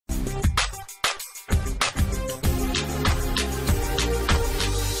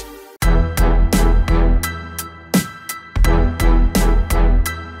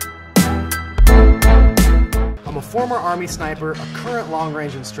former Army sniper, a current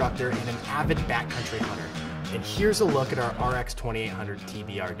long-range instructor, and an avid backcountry hunter. And here's a look at our RX-2800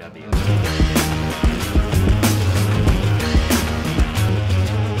 TBRW.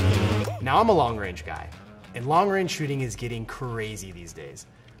 Now I'm a long-range guy, and long-range shooting is getting crazy these days.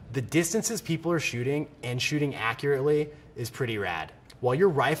 The distances people are shooting and shooting accurately is pretty rad. While your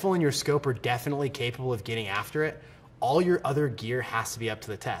rifle and your scope are definitely capable of getting after it, all your other gear has to be up to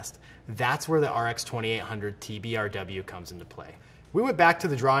the test. That's where the RX-2800 TBRW comes into play. We went back to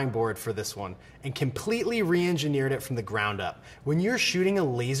the drawing board for this one and completely re-engineered it from the ground up. When you're shooting a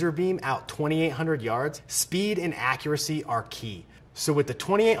laser beam out 2,800 yards, speed and accuracy are key. So with the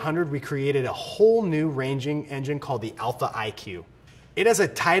 2800, we created a whole new ranging engine called the Alpha IQ. It has a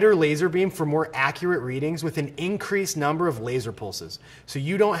tighter laser beam for more accurate readings with an increased number of laser pulses, so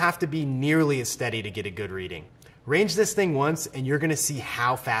you don't have to be nearly as steady to get a good reading. Range this thing once and you're gonna see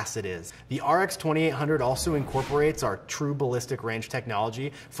how fast it is. The RX-2800 also incorporates our true ballistic range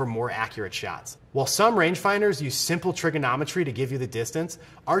technology for more accurate shots. While some rangefinders use simple trigonometry to give you the distance,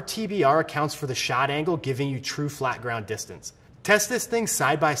 our TBR accounts for the shot angle, giving you true flat ground distance. Test this thing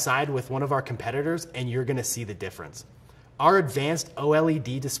side by side with one of our competitors and you're gonna see the difference. Our advanced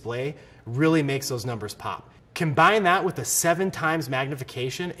OLED display really makes those numbers pop. Combine that with a 7 times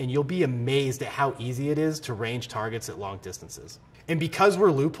magnification and you'll be amazed at how easy it is to range targets at long distances. And because we're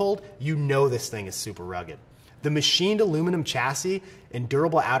Leupold, you know this thing is super rugged. The machined aluminum chassis and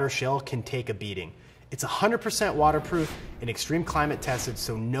durable outer shell can take a beating. It's 100% waterproof and extreme climate tested,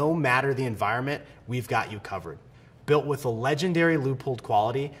 so no matter the environment, we've got you covered. Built with a legendary Leupold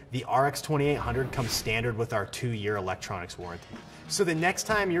quality, the RX-2800 comes standard with our 2-year electronics warranty. So the next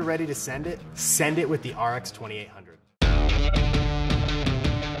time you're ready to send it with the RX-2800.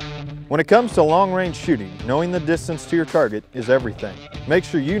 When it comes to long-range shooting, knowing the distance to your target is everything. Make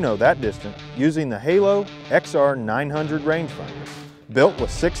sure you know that distance using the Halo XR900 rangefinder. Built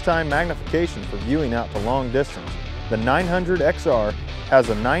with 6-time magnification for viewing out to long distance, the 900XR has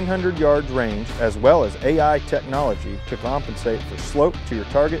a 900 yards range as well as AI technology to compensate for slope to your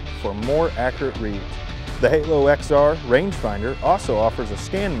target for more accurate reads. The Halo XR rangefinder also offers a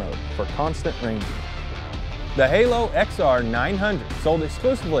scan mode for constant ranging. The Halo XR900 sold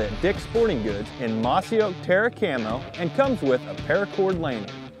exclusively at Dick's Sporting Goods in Mossy Oak Terra Camo and comes with a paracord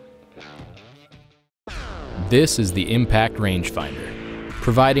lanyard. This is the Impact Rangefinder.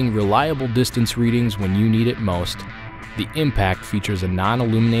 Providing reliable distance readings when you need it most, the Impact features a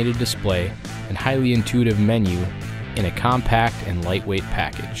non-illuminated display and highly intuitive menu in a compact and lightweight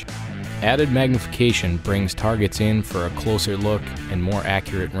package. Added magnification brings targets in for a closer look and more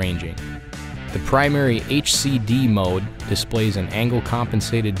accurate ranging. The primary HCD mode displays an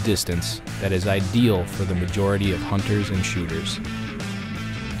angle-compensated distance that is ideal for the majority of hunters and shooters.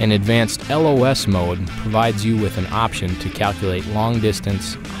 An advanced LOS mode provides you with an option to calculate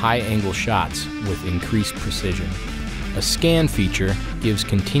long-distance, high-angle shots with increased precision. A scan feature gives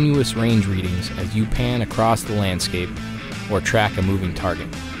continuous range readings as you pan across the landscape or track a moving target.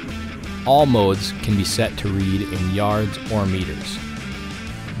 All modes can be set to read in yards or meters.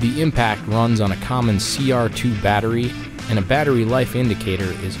 The Impact runs on a common CR2 battery, and a battery life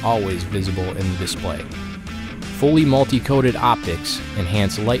indicator is always visible in the display. Fully multi-coated optics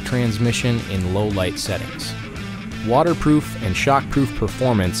enhance light transmission in low light settings. Waterproof and shockproof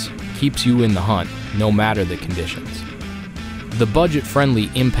performance keeps you in the hunt no matter the conditions. The budget-friendly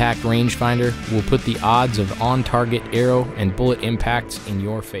Impact rangefinder will put the odds of on-target arrow and bullet impacts in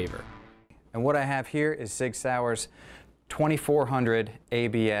your favor. And what I have here is Sig Sauer's 2400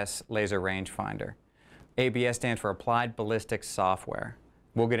 ABS laser rangefinder. ABS stands for Applied Ballistic Software.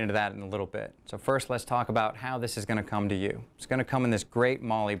 We'll get into that in a little bit. So first, let's talk about how this is going to come to you. It's going to come in this great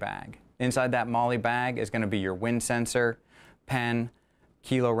MOLLE bag. Inside that MOLLE bag is going to be your wind sensor, pen,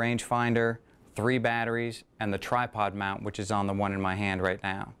 kilo rangefinder, 3 batteries, and the tripod mount, which is on the one in my hand right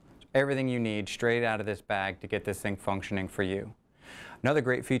now. Everything you need straight out of this bag to get this thing functioning for you. Another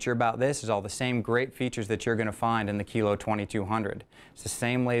great feature about this is all the same great features that you're going to find in the Kilo 2200. It's the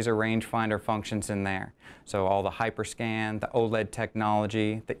same laser rangefinder functions in there. So all the hyperscan, the OLED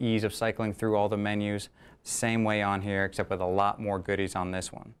technology, the ease of cycling through all the menus, same way on here, except with a lot more goodies on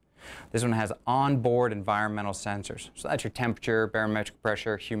this one. This one has onboard environmental sensors. So that's your temperature, barometric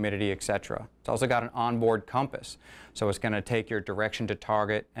pressure, humidity, etc. It's also got an onboard compass. So it's going to take your direction to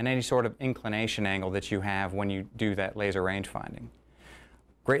target and any sort of inclination angle that you have when you do that laser rangefinding.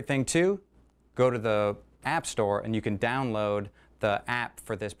 Great thing too, go to the App Store and you can download the app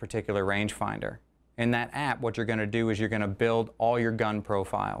for this particular rangefinder. In that app, what you're going to do is you're going to build all your gun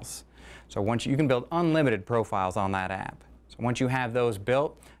profiles. So once you can build unlimited profiles on that app. So once you have those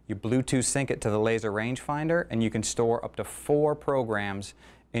built, You Bluetooth sync it to the laser rangefinder, and you can store up to 4 programs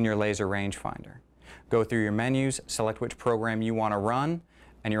in your laser rangefinder. Go through your menus, select which program you want to run,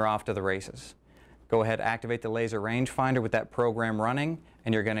 and you're off to the races. Go ahead, activate the laser rangefinder with that program running,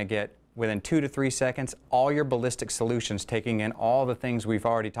 and you're going to get, within 2 to 3 seconds, all your ballistic solutions, taking in all the things we've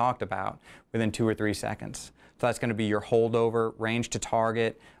already talked about within 2 or 3 seconds. So that's going to be your holdover, range to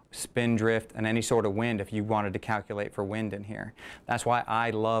target, spin drift, and any sort of wind if you wanted to calculate for wind in here. That's why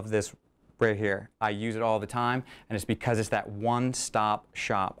I love this right here. I use it all the time, and it's because it's that one-stop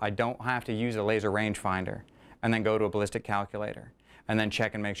shop. I don't have to use a laser rangefinder and then go to a ballistic calculator and then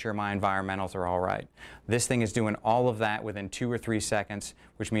check and make sure my environmentals are all right. This thing is doing all of that within 2 or 3 seconds,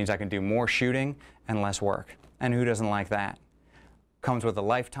 which means I can do more shooting and less work. And who doesn't like that? Comes with a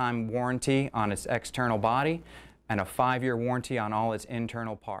lifetime warranty on its external body and a 5-year warranty on all its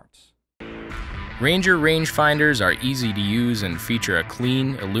internal parts. Ranger rangefinders are easy to use and feature a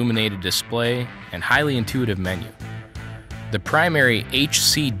clean, illuminated display and highly intuitive menu. The primary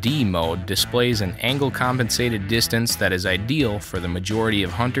HCD mode displays an angle-compensated distance that is ideal for the majority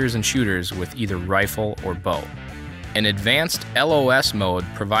of hunters and shooters with either rifle or bow. An advanced LOS mode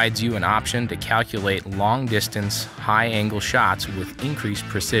provides you an option to calculate long-distance, high-angle shots with increased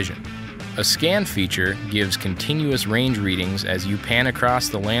precision. A scan feature gives continuous range readings as you pan across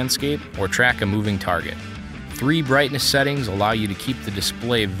the landscape or track a moving target. 3 brightness settings allow you to keep the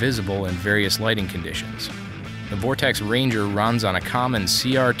display visible in various lighting conditions. The Vortex Ranger runs on a common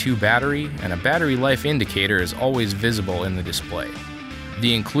CR2 battery, and a battery life indicator is always visible in the display.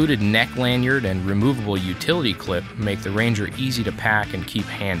 The included neck lanyard and removable utility clip make the Ranger easy to pack and keep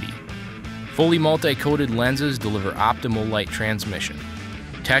handy. Fully multi-coated lenses deliver optimal light transmission.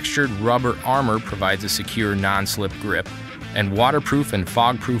 Textured rubber armor provides a secure non-slip grip, and waterproof and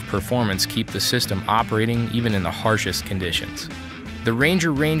fog-proof performance keep the system operating even in the harshest conditions. The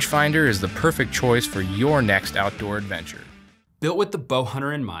Ranger rangefinder is the perfect choice for your next outdoor adventure. Built with the bow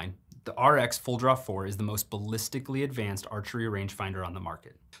hunter in mind, the RX-FullDraw 4 is the most ballistically advanced archery rangefinder on the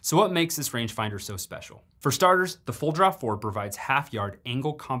market. So what makes this rangefinder so special? For starters, the FullDraw 4 provides half-yard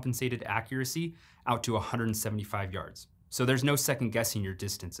angle-compensated accuracy out to 175 yards. So there's no second guessing your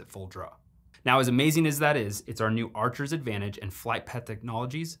distance at full draw. Now, as amazing as that is, it's our new Archer's Advantage and flight path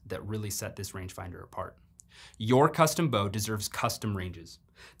technologies that really set this rangefinder apart. Your custom bow deserves custom ranges.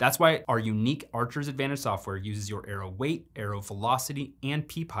 That's why our unique Archer's Advantage software uses your arrow weight, arrow velocity, and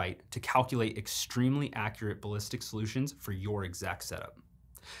peep height to calculate extremely accurate ballistic solutions for your exact setup.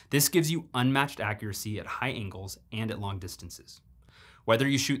 This gives you unmatched accuracy at high angles and at long distances. Whether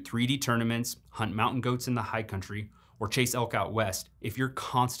you shoot 3D tournaments, hunt mountain goats in the high country, or chase elk out west, if you're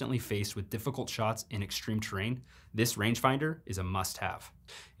constantly faced with difficult shots in extreme terrain, this rangefinder is a must-have.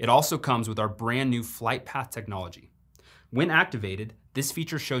 It also comes with our brand new flight path technology. When activated, this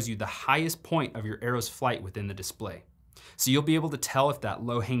feature shows you the highest point of your arrow's flight within the display. So you'll be able to tell if that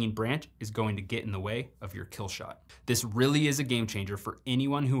low-hanging branch is going to get in the way of your kill shot. This really is a game changer for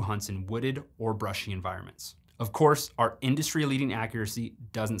anyone who hunts in wooded or brushy environments. Of course, our industry-leading accuracy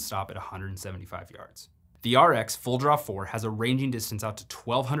doesn't stop at 175 yards. The RX-FullDraw 4 has a ranging distance out to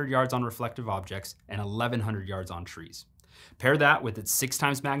 1,200 yards on reflective objects and 1,100 yards on trees. Pair that with its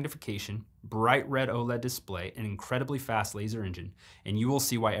 6x magnification, bright red OLED display, and incredibly fast laser engine, and you will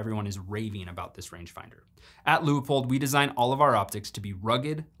see why everyone is raving about this rangefinder. At Leupold, we design all of our optics to be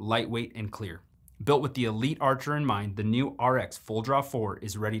rugged, lightweight, and clear. Built with the elite archer in mind, the new RX-FullDraw 4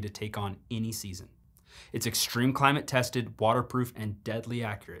 is ready to take on any season. It's extreme climate tested, waterproof, and deadly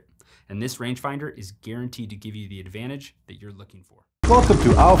accurate. And this rangefinder is guaranteed to give you the advantage that you're looking for. Welcome to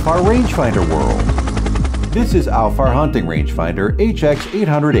AOFAR Rangefinder World. This is AOFAR Hunting Rangefinder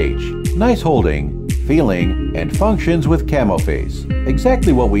HX800H. Nice holding, feeling, and functions with camo face.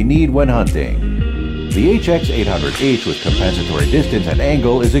 Exactly what we need when hunting. The HX800H with compensatory distance and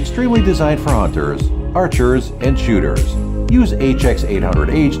angle is extremely designed for hunters, archers, and shooters. Use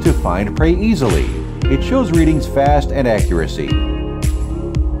HX800H to find prey easily. It shows readings fast and accuracy.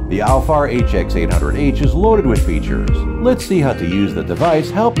 The AOFAR HX800H is loaded with features. Let's see how to use the device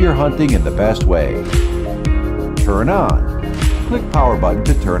help your hunting in the best way. Turn on. Click power button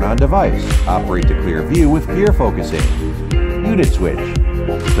to turn on device. Operate to clear view with gear focusing. Unit switch.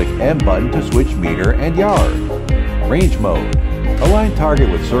 Click M button to switch meter and yard. Range mode. Align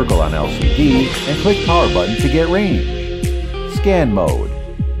target with circle on LCD and click power button to get range. Scan mode.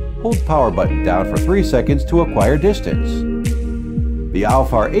 Hold power button down for 3 seconds to acquire distance. The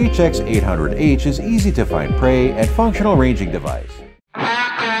AOFAR HX800H is easy to find prey and functional ranging device.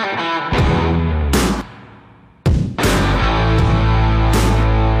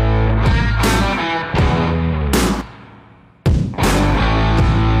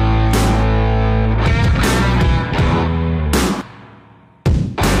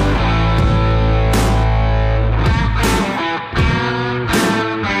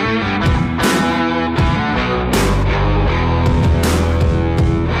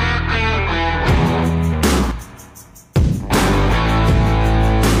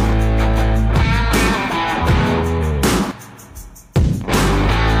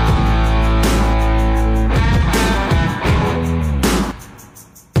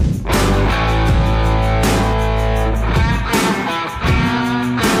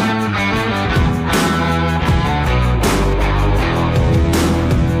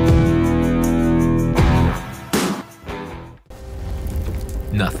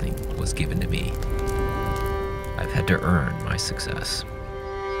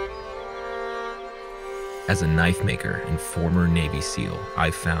 As a knife maker and former Navy SEAL,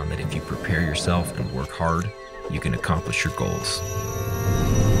 I've found that if you prepare yourself and work hard, you can accomplish your goals.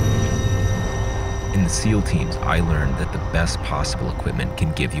 In the SEAL teams, I learned that the best possible equipment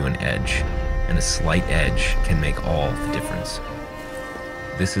can give you an edge, and a slight edge can make all the difference.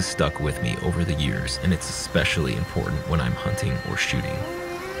 This has stuck with me over the years, and it's especially important when I'm hunting or shooting.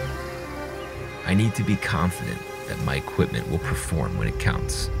 I need to be confident that my equipment will perform when it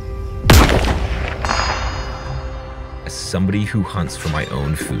counts. As somebody who hunts for my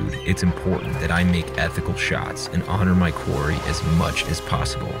own food, it's important that I make ethical shots and honor my quarry as much as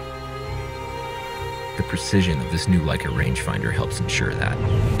possible. The precision of this new Leica rangefinder helps ensure that.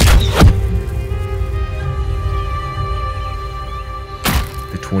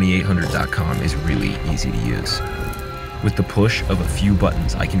 The 2800.com is really easy to use. With the push of a few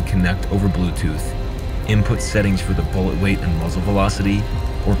buttons, I can connect over Bluetooth, input settings for the bullet weight and muzzle velocity,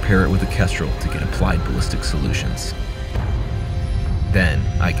 or pair it with a Kestrel to get applied ballistic solutions. Then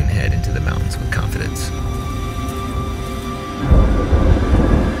I can head into the mountains with confidence.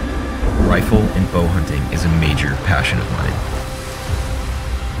 Rifle and bow hunting is a major passion of mine.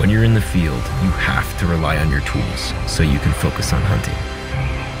 When you're in the field, you have to rely on your tools so you can focus on hunting.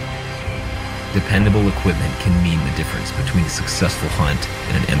 Dependable equipment can mean the difference between a successful hunt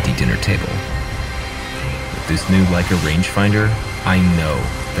and an empty dinner table. With this new Leica rangefinder, I know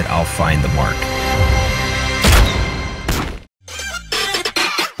that I'll find the mark.